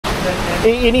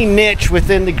any niche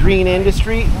within the green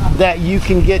industry that you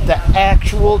can get the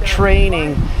actual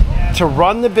training to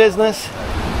run the business,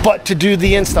 but to do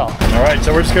the install. All right,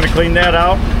 so we're just going to clean that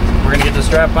out. We're going to get the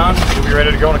strap on. We'll be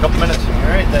ready to go in a couple minutes. All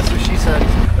right, that's what she said.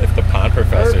 If the pond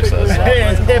professor says so.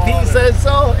 If he says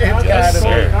so, it's Yes, gotta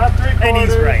sir. be. And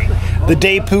he's right. The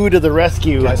day poo to the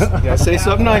rescue. Gotta say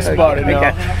something nice about it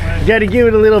now. You gotta give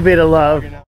it a little bit of love.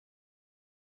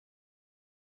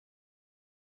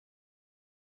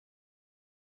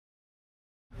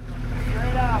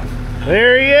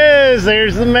 There he is.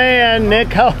 There's the man.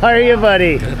 Nick, how are you,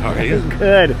 buddy? Good, how are you?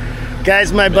 Good.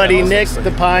 Guys, my buddy Nick,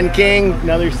 the Pond King,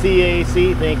 another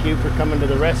CAC. Thank you for coming to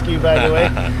the rescue, by the way.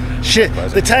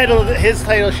 The title, his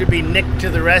title should be Nick to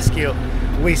the Rescue.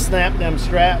 We snapped them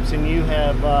straps, and you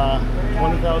have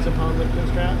 20,000 pound lifting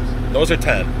straps? Those are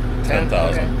 10,000.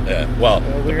 Okay. Yeah, well,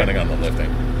 depending on the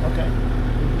lifting. Okay.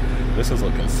 This is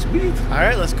looking sweet. All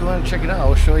right, let's go ahead and check it out.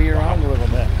 I'll show you around a little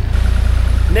bit.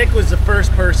 Nick was the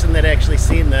first person that actually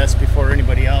seen this before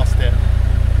anybody else did,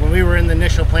 when we were in the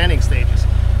initial planning stages.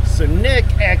 So Nick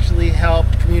actually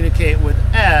helped communicate with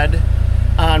Ed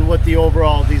on what the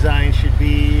overall design should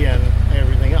be and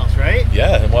everything else, right?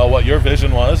 Yeah, well, what your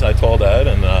vision was, I told Ed,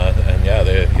 and yeah,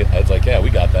 Ed's like, yeah, we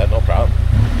got that, no problem.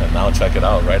 And now check it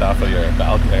out, right off of your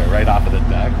balcony, right off of the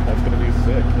deck. That's gonna be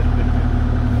sick.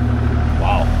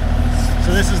 Wow.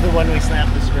 So this is the one we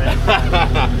snapped the strap.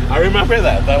 I remember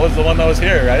that. That was the one that was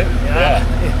here, right?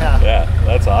 Yeah,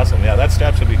 that's awesome. Yeah, that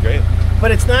strap should be great.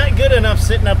 But it's not good enough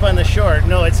sitting up on the shore.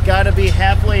 No, it's got to be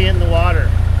halfway in the water.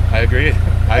 I agree.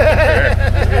 I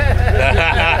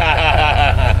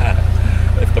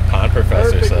concur. If the pond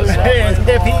professor says so.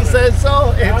 If he says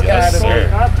so, it's Yes,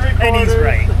 got to be. And he's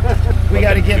right. We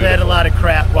got to give Ed a lot of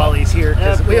crap while he's here,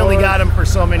 because we only got him for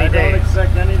so many days. I don't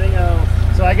expect anything else.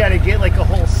 So I got to get like a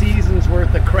whole season's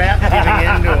worth of crap giving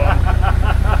into him.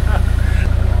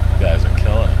 You guys are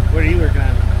killing it. What are you working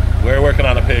on? We're working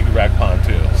on a big wreck pond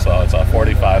too. So it's a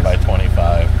 45 by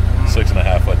 25,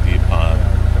 6.5 foot deep pond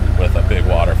with a big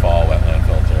waterfall, wetland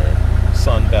filter,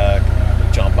 sun deck,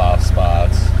 jump off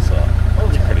spots. So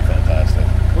it's pretty fantastic.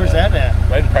 Where's that at?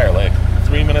 Right in Prior Lake.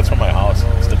 3 minutes from my house.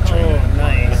 It's the train. Oh,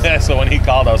 nice. Yeah, so when he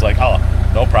called, I was like, oh,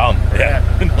 no problem. Yeah.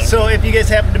 So if you guys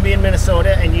happen to be in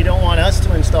Minnesota and you don't want us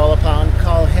to install a pond,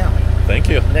 call him. Thank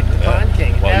you. Nick the Pond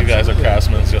King. Well, Absolutely. you guys are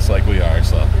craftsmen just like we are,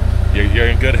 so you're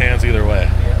in good hands either way.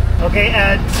 Okay,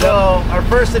 Ed, so our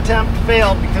first attempt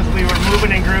failed because we were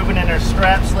moving and grooving and our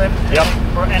strap slipped. Yep.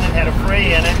 And it had a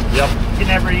fray in it. Yep. You can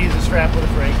never use a strap with a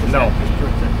fray. No.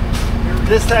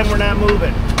 This time we're not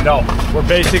moving. No, we're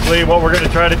basically, what we're going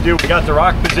to try to do, we got the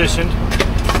rock positioned,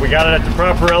 we got it at the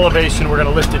proper elevation, we're going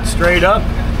to lift it straight up,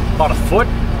 about a foot.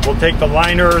 We'll take the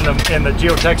liner and the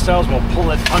geotextiles, we'll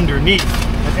pull it underneath.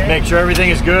 Okay. Make sure everything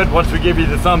is good. Once we give you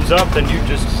the thumbs up, then you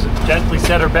just gently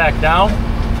set her back down.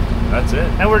 That's it.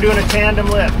 And we're doing a tandem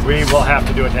lift. We will have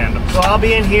to do a tandem. So I'll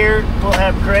be in here, we'll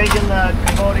have Craig in the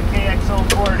Kubota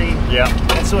KX040. Yeah.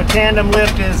 And so a tandem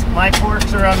lift is my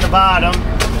forks are on the bottom,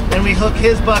 then we hook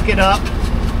his bucket up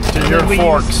To your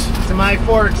forks. To my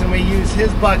forks, and we use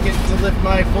his bucket to lift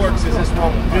my forks, because this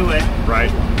won't do it.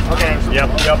 Right. Okay.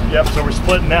 Yep. So we're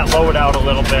splitting that load out a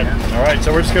little bit. All right,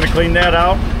 so we're just going to clean that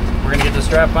out. We're going to get the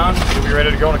strap on. We'll be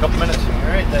ready to go in a couple minutes.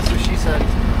 All right, that's what she said.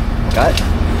 Got it.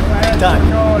 Done.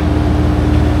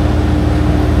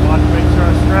 Want to make sure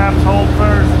our straps hold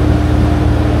first.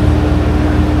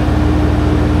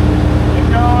 Keep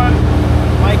going.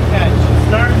 Mic catch. It's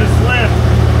starting to slip.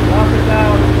 Walk it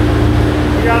down.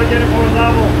 We got to get it more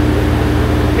level.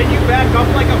 Can you back up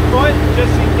like a foot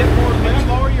just so you get more lift?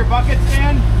 Lower your bucket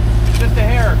stand just a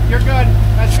hair. You're good.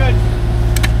 That's good.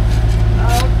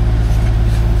 Out.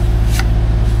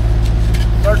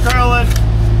 Start curling.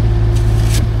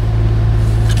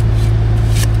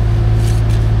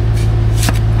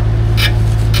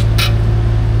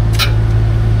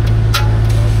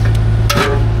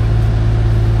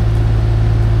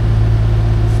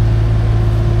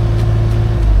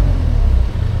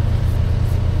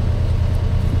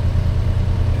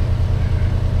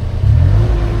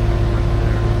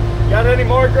 Got any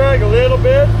more, Greg? A little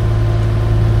bit?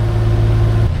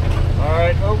 All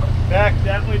right, oh, back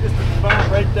gently, just a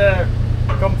spot right there.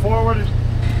 Come forward.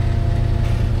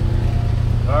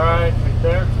 All right, right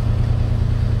there.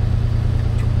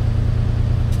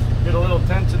 Get a little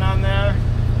tension on there.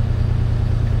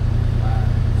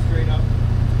 Straight up.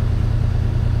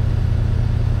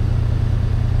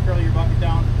 Curl your bucket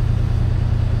down.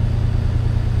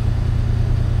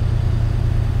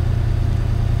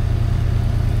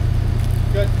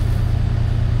 Good.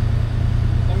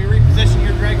 Let me reposition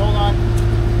here, Greg. Hold on.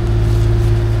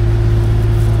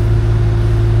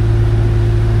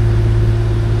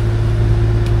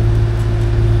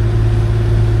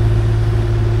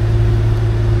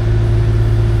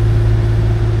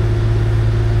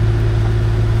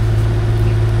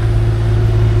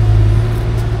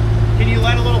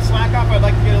 up, I'd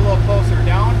like to get a little closer.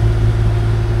 Down.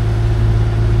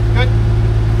 Good.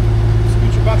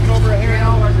 Scoot your bucket over a hair.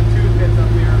 Yeah, there's a tube that's up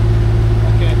here.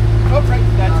 Okay. Oh, right.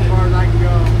 That's it. As far as I can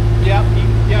go. Yeah,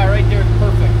 yeah, right there.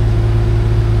 Perfect.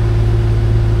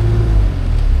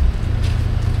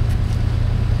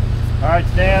 All right,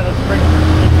 Stan, let's bring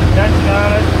some tension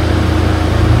on it.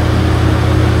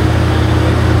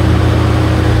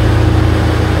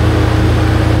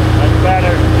 That's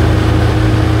better.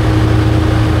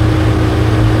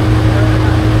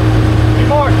 Any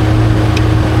more?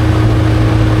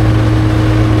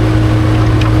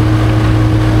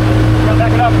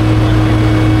 Back it up.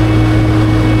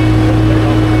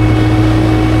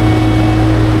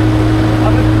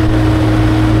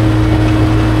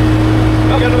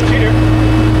 Oh, got another cheater.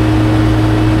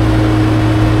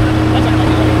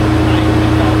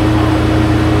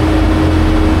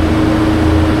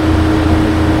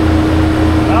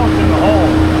 That was in the hole.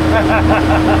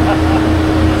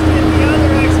 Let's get the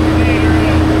other excavator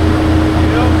in.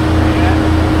 Yeah.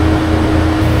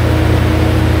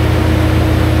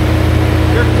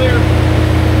 You're clear.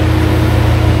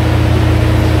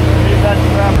 Leave that to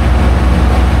them.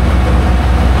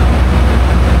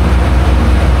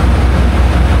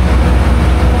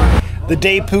 The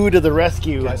day poo to the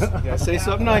rescue. You gotta say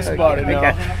something nice about it now.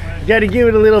 You got to give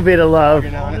it a little bit of love.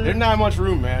 There's not much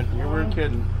room, man. You weren't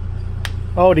kidding.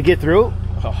 Oh, to get through?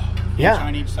 Oh, Yeah.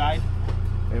 On each side.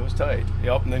 it was tight.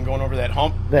 Yep, and then going over that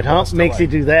hump. That hump makes you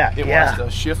do that. It Yeah. wants to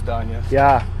shift on you.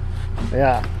 Yeah.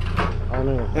 Yeah. I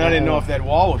know. And I didn't know if that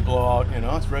wall would blow out. You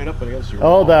know, it's right up against your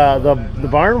Oh, wall. the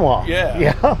barn wall. Yeah.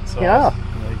 Yeah. So, Yeah. like,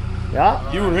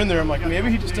 Yeah. you were in there. I'm like,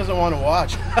 maybe he just doesn't want to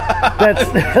watch. That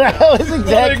was Don't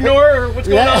exactly. ignore what's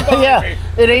going on behind Yeah. me.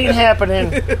 It ain't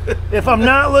happening. If I'm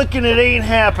not looking, it ain't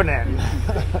happening.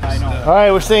 I know. All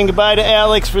right, we're saying goodbye to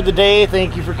Alex for the day.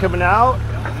 Thank you for coming out.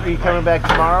 Are you coming back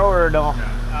tomorrow or no?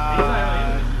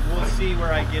 We'll see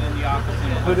where I get in the office.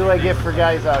 Who do I get for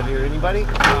guys out here? Anybody?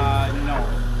 No.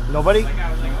 Nobody?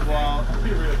 Well,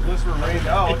 Unless we're rained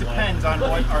out. it depends on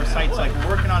what our site's like.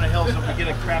 We're working on a hill, so if we get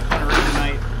a crap ton of rain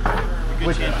tonight, a good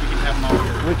Which- chance we can have them out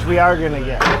here. Which we are gonna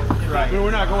get. I mean,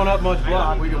 we're not going up much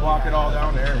block. We can walk it all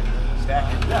down there and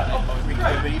stack it. We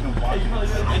could even walk it.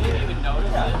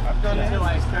 I've done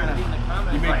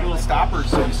it. You make little stoppers,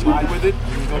 so you slide with it,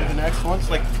 and you go to the next one. It's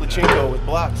like Pachinko with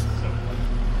blocks.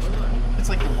 It's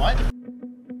like the what?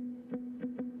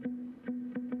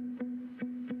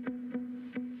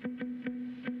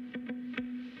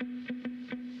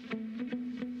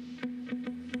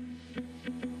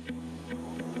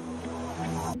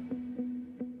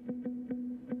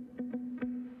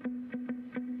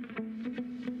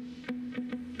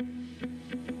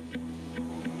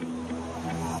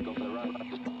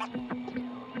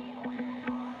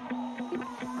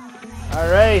 All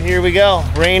right, here we go.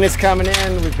 Rain is coming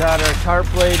in. We've got our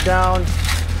tarp blade down,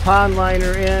 pond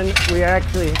liner in. We are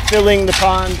actually filling the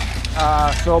pond,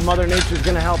 so Mother Nature's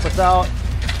gonna help us out.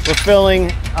 We're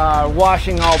filling,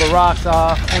 washing all the rocks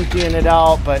off, emptying it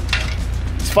out, but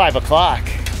it's 5 o'clock.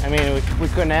 I mean, we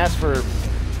couldn't ask for,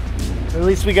 at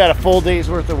least we got a full day's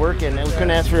worth of work in. We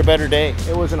couldn't ask for a better day.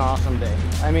 It was an awesome day.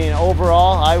 I mean,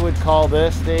 overall, I would call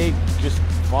this day just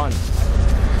fun.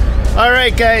 All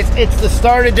right, guys, it's the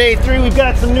start of day 3. We've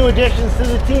got some new additions to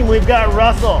the team. We've got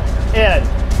Russell, Ed,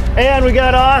 and we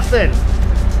got Austin.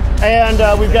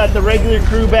 And we've got the regular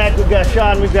crew back. We've got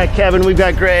Sean, we've got Kevin, we've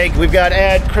got Greg, we've got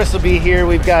Ed, Chris will be here,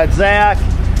 we've got Zach,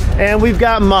 and we've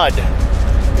got mud.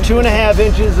 2.5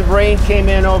 inches of rain came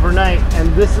in overnight,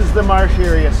 and this is the marsh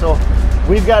area. So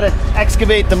we've got to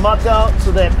excavate the muck out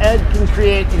so that Ed can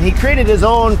create, and he created his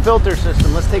own filter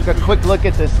system. Let's take a quick look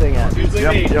at this thing, Ed.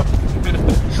 Yep.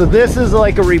 So this is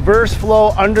like a reverse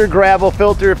flow under gravel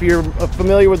filter. If you're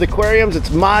familiar with aquariums, it's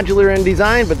modular in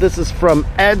design, but this is from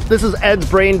Ed. This is Ed's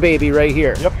brain baby right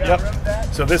here.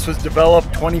 Yep. So this was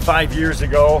developed 25 years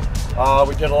ago.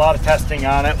 We did a lot of testing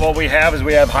on it. What we have is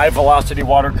we have high velocity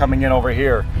water coming in over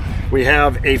here. We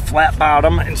have a flat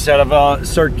bottom instead of a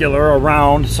circular, a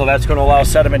round, so that's going to allow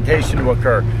sedimentation to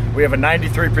occur. We have a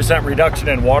 93% reduction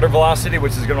in water velocity,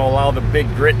 which is going to allow the big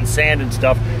grit and sand and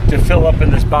stuff to fill up in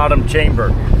this bottom chamber.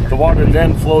 The water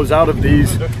then flows out of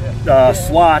these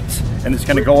slots, and it's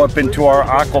going to go up into our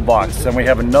aqua box, and we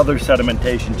have another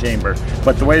sedimentation chamber.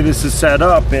 But the way this is set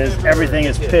up is everything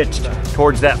is pitched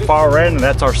towards that far end, and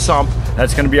that's our sump.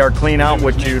 That's going to be our clean out,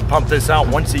 which you pump this out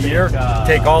once a year.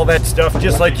 Take all that stuff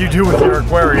just like you do with your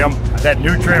aquarium, that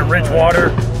nutrient-rich water,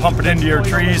 pump it into your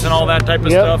trees and all that type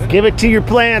of stuff. Give it to your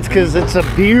plants because it's a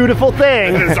beautiful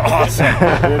thing. It is awesome.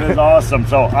 It is awesome.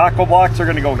 So aqua blocks are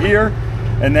going to go here,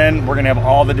 and then we're going to have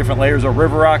all the different layers of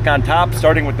river rock on top,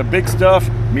 starting with the big stuff,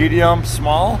 medium,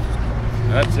 small,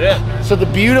 That's it. So the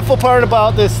beautiful part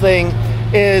about this thing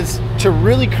is to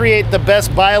really create the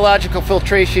best biological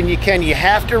filtration you can, you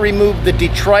have to remove the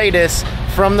detritus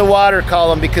from the water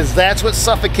column, because that's what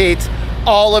suffocates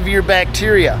all of your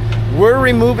bacteria. We're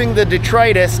removing the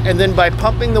detritus, and then by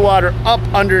pumping the water up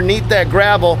underneath that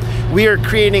gravel, we are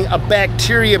creating a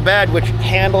bacteria bed which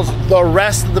handles the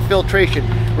rest of the filtration.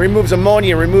 Removes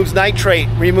ammonia, removes nitrate,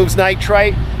 removes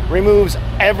nitrite, removes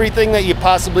everything that you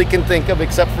possibly can think of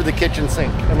except for the kitchen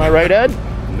sink. Am I right, Ed?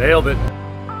 Nailed it.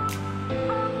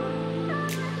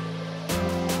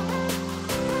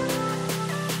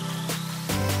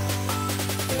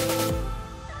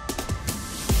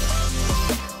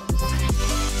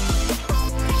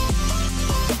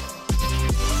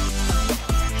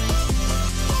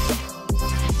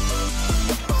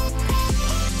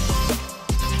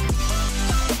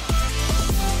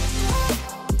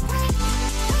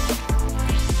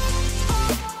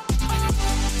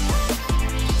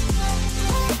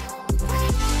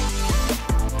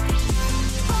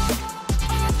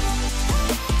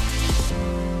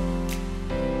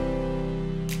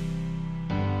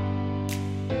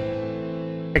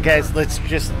 Alright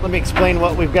guys, let me explain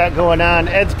what we've got going on.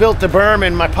 Ed's built a berm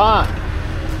in my pond,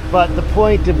 but the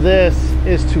point of this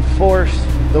is to force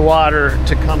the water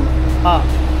to come up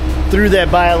through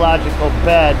that biological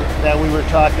bed that we were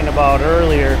talking about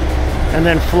earlier and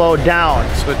then flow down.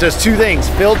 So it does two things,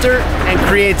 filter and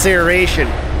creates aeration.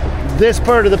 This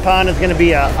part of the pond is going to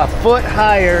be a foot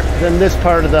higher than this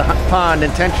part of the pond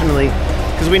intentionally,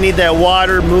 because we need that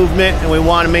water movement and we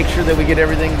want to make sure that we get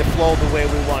everything to flow the way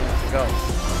we want it to go.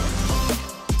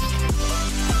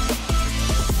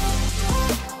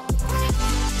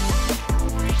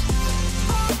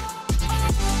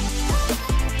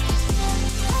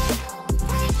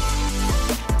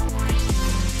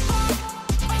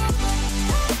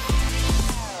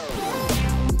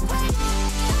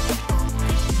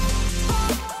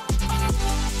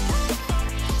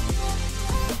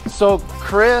 So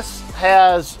Chris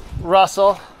has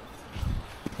Russell.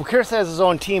 Well, Chris has his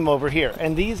own team over here,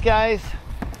 and these guys,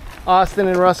 Austin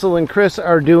and Russell and Chris,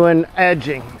 are doing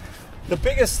edging. The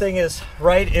biggest thing is,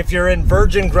 right, if you're in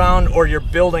virgin ground or you're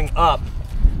building up,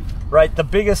 right, the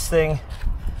biggest thing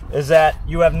is that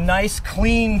you have nice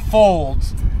clean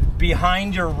folds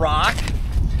behind your rock,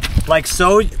 like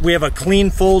so. We have a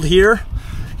clean fold here,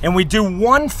 and we do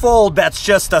one fold that's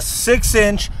just a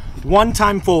 6-inch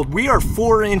one-time fold. We are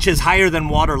 4 inches higher than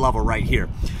water level right here,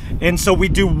 and so we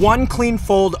do one clean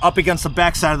fold up against the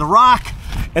backside of the rock,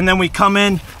 and then we come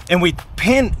in and we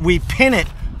pin it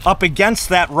up against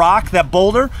that rock, that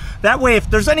boulder. That way, if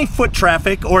there's any foot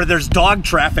traffic or there's dog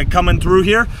traffic coming through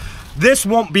here, this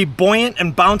won't be buoyant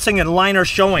and bouncing and liner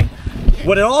showing.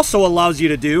 What it also allows you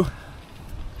to do,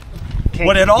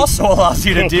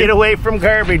 get away from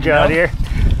garbage out here,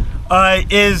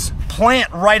 is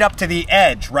plant right up to the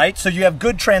edge, right? So you have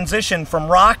good transition from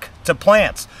rock to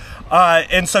plants.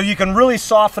 And so you can really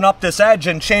soften up this edge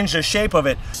and change the shape of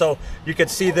it. So you can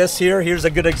see this here. Here's a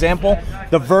good example.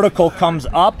 The vertical comes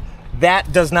up.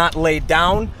 That does not lay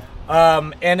down.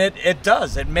 And it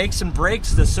does. It makes and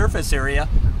breaks the surface area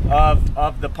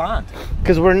of the pond.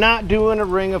 Because we're not doing a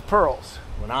ring of pearls.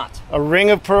 We're not. A ring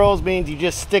of pearls means you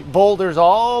just stick boulders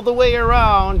all the way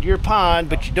around your pond,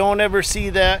 but you don't ever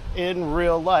see that in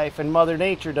real life, and Mother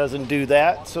Nature doesn't do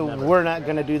that, so never. We're not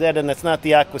going to do that, and that's not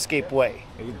the aquascape way.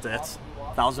 That's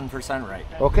 1000% right.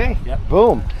 Okay, yep.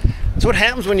 Boom. That's what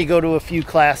happens when you go to a few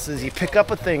classes. You pick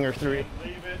up a thing or three.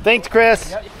 Thanks,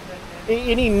 Chris. Yep.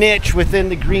 Any niche within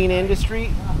the green industry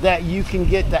that you can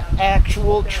get the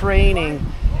actual training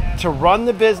to run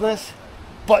the business,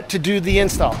 but to do the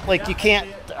install. Like you can't,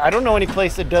 I don't know any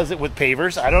place that does it with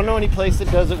pavers. I don't know any place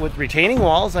that does it with retaining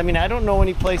walls. I mean, I don't know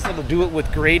any place that'll do it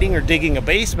with grading or digging a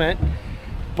basement.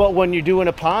 But when you're doing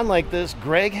a pond like this,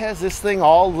 Greg has this thing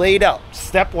all laid out.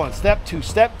 Step 1, step 2,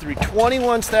 step 3,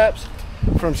 21 steps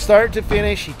from start to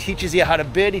finish. He teaches you how to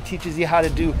bid. He teaches you how to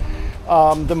do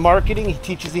the marketing. He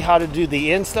teaches you how to do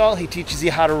the install. He teaches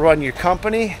you how to run your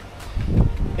company.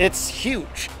 It's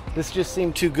huge. This just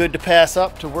seemed too good to pass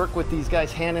up, to work with these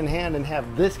guys hand in hand and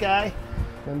have this guy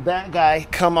and that guy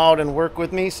come out and work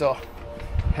with me. So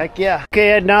heck yeah.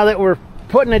 Okay, Ed, now that we're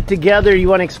putting it together, you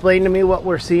want to explain to me what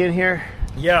we're seeing here?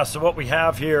 Yeah, so what we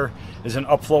have here is an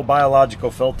upflow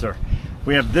biological filter.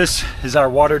 We have, this is our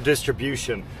water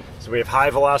distribution. So we have high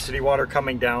velocity water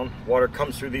coming down. Water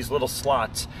comes through these little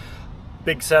slots.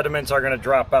 Big sediments are going to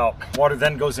drop out. Water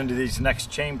then goes into these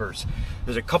next chambers.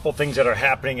 There's a couple things that are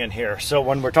happening in here. So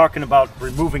when we're talking about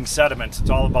removing sediments, it's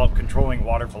all about controlling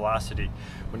water velocity.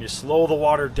 When you slow the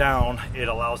water down, it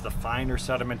allows the finer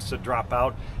sediments to drop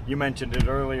out. You mentioned it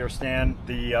earlier, Stan,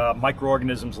 the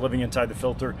microorganisms living inside the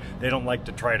filter, they don't like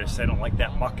detritus. They don't like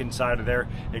that muck inside of there.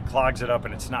 It clogs it up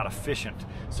and it's not efficient.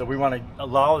 So we want to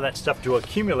allow that stuff to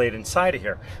accumulate inside of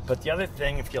here. But the other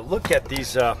thing, if you look at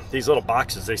these little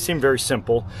boxes, they seem very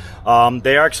simple.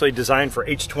 They are actually designed for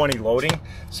H20 loading.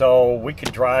 So we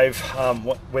could drive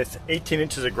with 18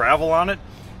 inches of gravel on it.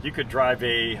 You could drive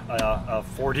a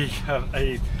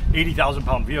 80,000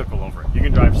 pound vehicle over it. You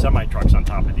can drive semi trucks on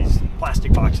top of these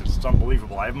plastic boxes. It's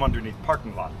unbelievable. I have them underneath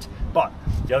parking lots. But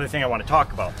the other thing I want to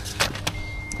talk about,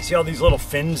 see all these little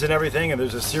fins and everything, and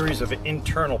there's a series of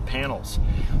internal panels.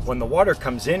 When the water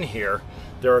comes in here,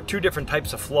 there are two different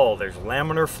types of flow. There's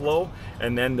laminar flow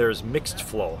and then there's mixed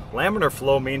flow. Laminar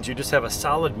flow means you just have a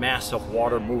solid mass of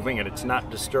water moving and it's not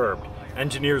disturbed.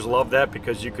 Engineers love that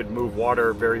because you could move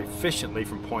water very efficiently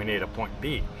from point A to point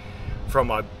B.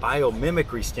 From a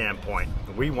biomimicry standpoint,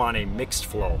 we want a mixed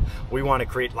flow. We want to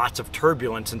create lots of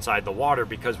turbulence inside the water,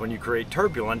 because when you create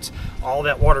turbulence, all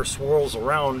that water swirls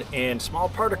around and small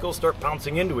particles start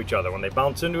bouncing into each other. When they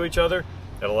bounce into each other,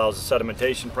 it allows the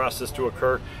sedimentation process to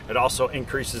occur. It also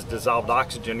increases dissolved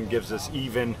oxygen and gives us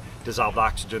even dissolved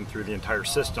oxygen through the entire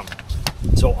system.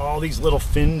 So all these little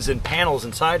fins and panels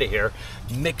inside of here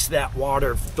mix that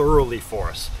water thoroughly for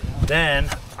us. Then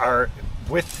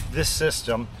with this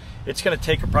system, it's going to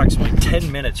take approximately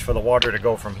 10 minutes for the water to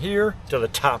go from here to the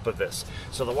top of this.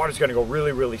 So the water's going to go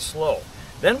really, really slow.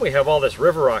 Then we have all this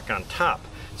river rock on top.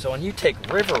 So when you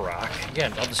take river rock,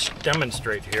 again, I'll just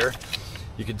demonstrate here.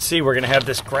 You can see we're going to have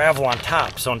this gravel on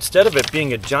top. So instead of it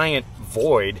being a giant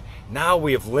void, now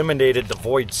we have eliminated the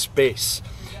void space.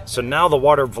 So now the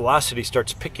water velocity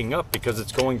starts picking up because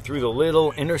it's going through the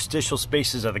little interstitial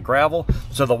spaces of the gravel.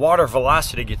 So the water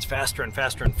velocity gets faster and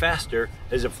faster and faster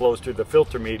as it flows through the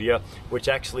filter media, which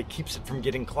actually keeps it from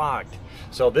getting clogged.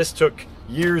 So this took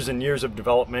years and years of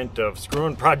development, of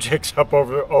screwing projects up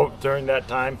during that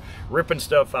time, ripping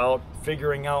stuff out,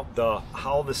 figuring out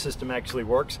how the system actually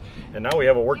works, and now we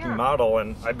have a working model,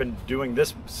 and I've been doing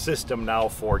this system now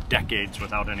for decades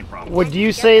without any problem. Would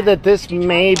you say that this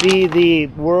may be the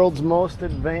world's most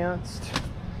advanced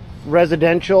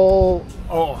residential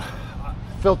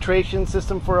filtration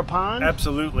system for a pond?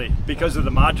 Absolutely, because of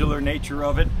the modular nature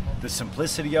of it, the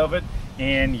simplicity of it,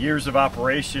 and years of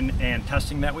operation and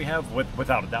testing that we have,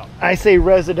 without a doubt. I say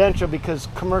residential because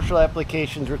commercial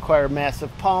applications require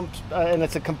massive pumps, and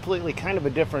it's a completely kind of a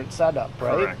different setup,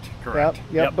 right? Correct.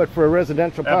 Yep. But for a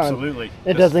residential pond, absolutely,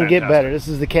 it doesn't get better. This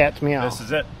is the cat's meow. This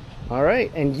is it. All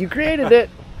right, and you created it.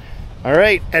 All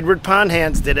right, Edward Pond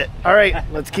Hands did it. All right,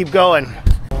 let's keep going.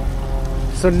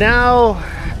 So now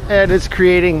Ed is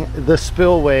creating the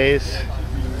spillways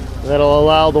that'll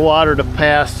allow the water to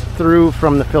pass through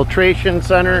from the filtration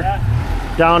center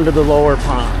down to the lower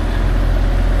pond.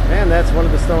 And that's one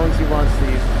of the stones he wants to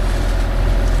use.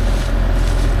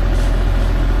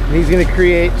 And he's going to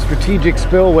create strategic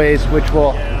spillways which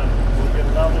will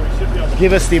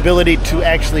give us the ability to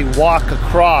actually walk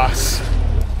across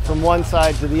from one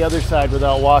side to the other side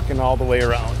without walking all the way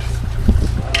around.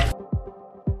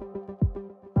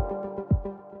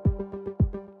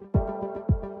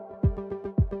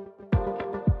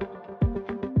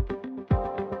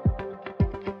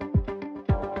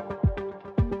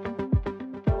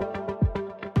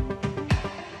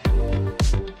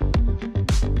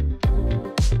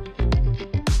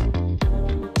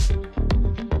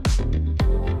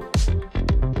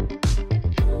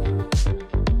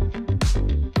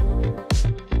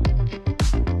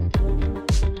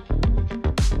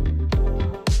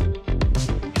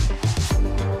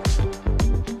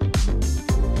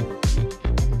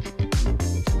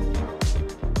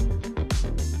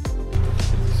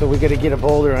 So we got to get a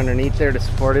boulder underneath there to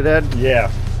support it, Ed?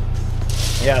 Yeah,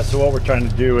 so what we're trying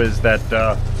to do is that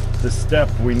the step,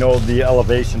 we know the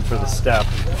elevation for the step,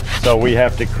 so we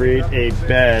have to create a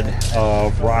bed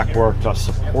of rock work to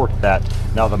support that.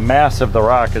 Now the mass of the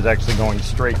rock is actually going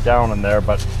straight down in there,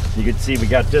 but you can see we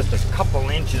got just a couple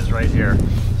inches right here.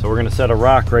 So we're going to set a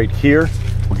rock right here.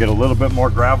 We'll get a little bit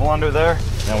more gravel under there,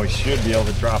 and we should be able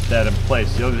to drop that in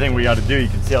place. The other thing we got to do, you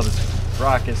can see how this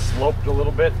rock is sloped a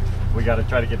little bit. We got to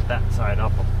try to get that side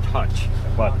up a touch,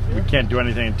 but we can't do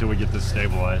anything until we get this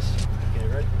stabilized. Okay,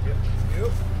 ready?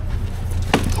 Yep.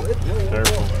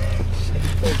 Careful.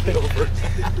 Get over.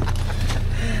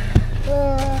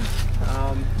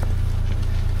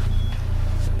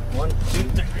 1, 2,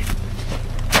 3.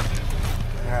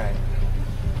 All right,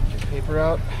 get your paper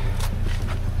out.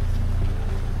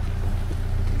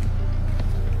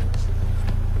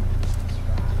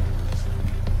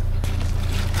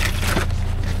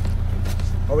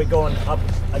 Are we going up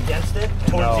against it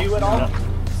towards No, you at all? no.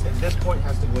 This point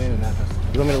has to go in and that has to go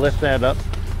You want me to lift that up?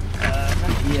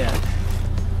 Not yet.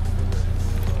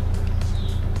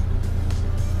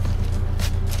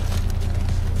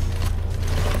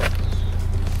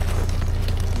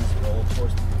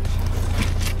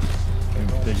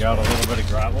 Dig out a little bit of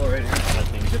gravel right here. That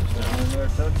thing dips down in there a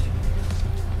touch.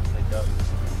 Like that.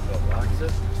 So it locks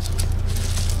it.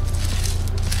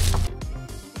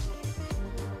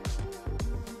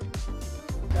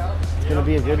 It's gonna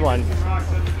be a good one.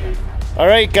 All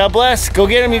right, God bless. Go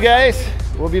get them, you guys.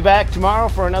 We'll be back tomorrow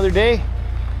for another day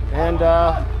and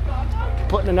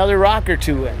putting another rock or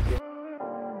two in.